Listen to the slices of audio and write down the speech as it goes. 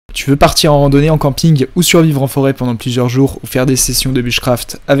Tu veux partir en randonnée, en camping ou survivre en forêt pendant plusieurs jours ou faire des sessions de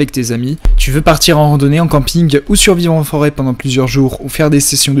bushcraft avec tes amis. Tu veux partir en randonnée, en camping ou survivre en forêt pendant plusieurs jours ou faire des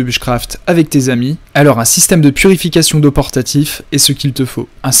sessions de bushcraft avec tes amis. Alors un système de purification d'eau portatif est ce qu'il te faut.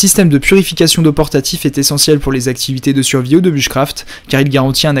 Un système de purification d'eau portatif est essentiel pour les activités de survie ou de bushcraft car il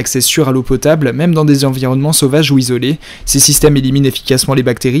garantit un accès sûr à l'eau potable même dans des environnements sauvages ou isolés. Ces systèmes éliminent efficacement les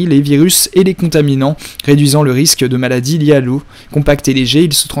bactéries, les virus et les contaminants, réduisant le risque de maladies liées à l'eau. Compact et léger,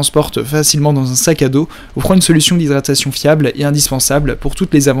 il se transporte facilement dans un sac à dos, offrant une solution d'hydratation fiable et indispensable pour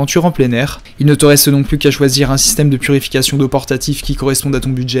toutes les aventures en plein air. Il ne te reste donc plus qu'à choisir un système de purification d'eau portatif qui corresponde à ton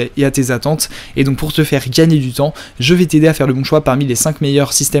budget et à tes attentes, et donc pour te faire gagner du temps, je vais t'aider à faire le bon choix parmi les 5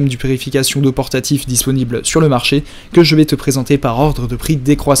 meilleurs systèmes de purification d'eau portatif disponibles sur le marché, que je vais te présenter par ordre de prix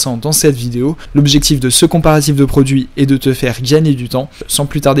décroissant dans cette vidéo. L'objectif de ce comparatif de produits est de te faire gagner du temps. Sans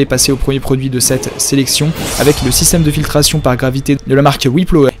plus tarder, passer au premier produit de cette sélection, avec le système de filtration par gravité de la marque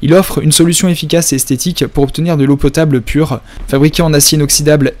Whiplower. Il offre une solution efficace et esthétique pour obtenir de l'eau potable pure. Fabriqué en acier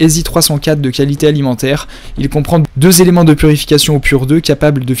inoxydable ESI 304 de qualité alimentaire, il comprend 2 éléments de purification au pur 2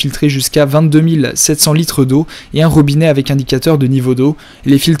 capables de filtrer jusqu'à 22 700 litres d'eau et un robinet avec indicateur de niveau d'eau.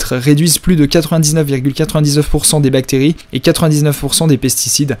 Les filtres réduisent plus de 99,99% des bactéries et 99% des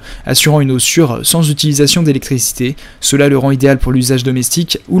pesticides, assurant une eau sûre sans utilisation d'électricité. Cela le rend idéal pour l'usage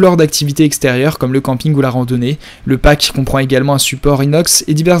domestique ou lors d'activités extérieures comme le camping ou la randonnée. Le pack comprend également un support inox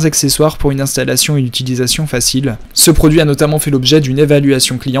et divers accessoires pour une installation et une utilisation facile. Ce produit a notamment fait l'objet d'une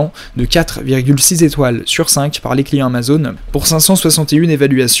évaluation client de 4,6 étoiles sur 5 par les clients Amazon pour 561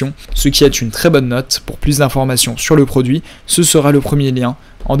 évaluations, ce qui est une très bonne note. Pour plus d'informations sur le produit, ce sera le premier lien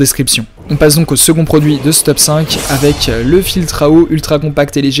en description. On passe donc au second produit de ce top 5 avec le filtre à eau ultra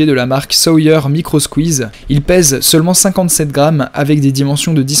compact et léger de la marque Sawyer Micro Squeeze. Il pèse seulement 57 grammes avec des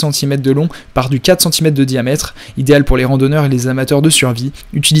dimensions de 10 cm de long par du 4 cm de diamètre, idéal pour les randonneurs et les amateurs de survie.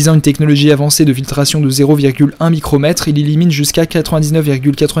 Utilisant une technologie avancée de filtration de 0,1 micromètre, il élimine jusqu'à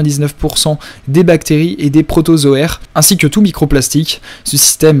 99,99% des bactéries et des protozoaires, ainsi que tout microplastique. Ce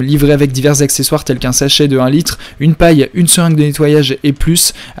système, livré avec divers accessoires tels qu'un sachet de 1 litre, une paille, une seringue de nettoyage et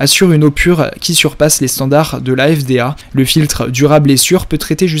plus, assure une eau pure qui surpasse les standards de la FDA. Le filtre durable et sûr peut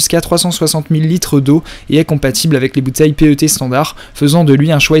traiter jusqu'à 360 000 litres d'eau et est compatible avec les bouteilles PET standard, faisant de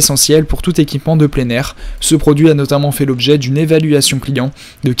lui un choix essentiel pour tout équipement de plein air. Ce produit a notamment fait l'objet d'une évaluation client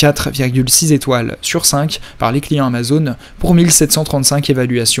de 4,6 étoiles sur 5 par les clients Amazon pour 1735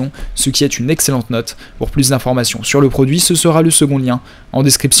 évaluations, ce qui est une excellente note. Pour plus d'informations sur le produit, ce sera le second lien en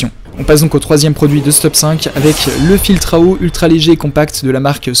description. On passe donc au troisième produit de ce top 5 avec le filtre à eau ultra léger et compact de la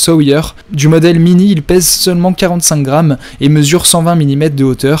marque Sawyer. Du modèle mini, il pèse seulement 45 grammes et mesure 120 mm de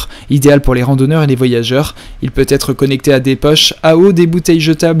hauteur, idéal pour les randonneurs et les voyageurs. Il peut être connecté à des poches à eau, des bouteilles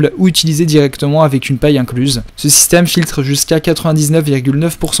jetables ou utilisé directement avec une paille incluse. Ce système filtre jusqu'à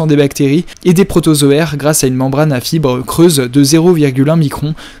 99,9% des bactéries et des protozoaires grâce à une membrane à fibre creuse de 0,1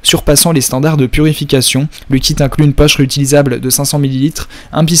 micron, surpassant les standards de purification. Le kit inclut une poche réutilisable de 500 ml,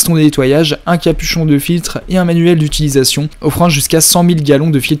 un piston de nettoyage, un capuchon de filtre et un manuel d'utilisation, offrant jusqu'à 100 000 gallons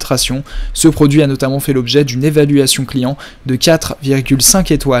de filtration. Ce produit a notamment fait l'objet d'une évaluation client de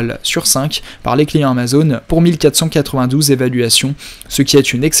 4,5 étoiles sur 5 par les clients Amazon pour 1492 évaluations, ce qui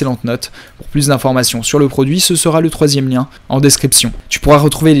est une excellente note. Pour plus d'informations sur le produit, ce sera le troisième lien en description. Tu pourras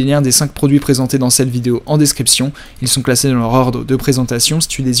retrouver les liens des 5 produits présentés dans cette vidéo en description. Ils sont classés dans leur ordre de présentation si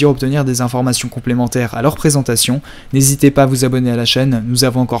tu désires obtenir des informations complémentaires à leur présentation. N'hésitez pas à vous abonner à la chaîne, nous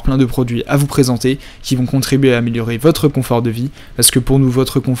avons encore plein de produits à vous présenter qui vont contribuer à améliorer votre confort de vie, parce que pour nous,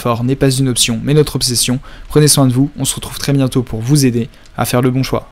 votre confort n'est pas une option mais notre obsession. Prenez soin de vous, on se retrouve très bientôt pour vous aider à faire le bon choix.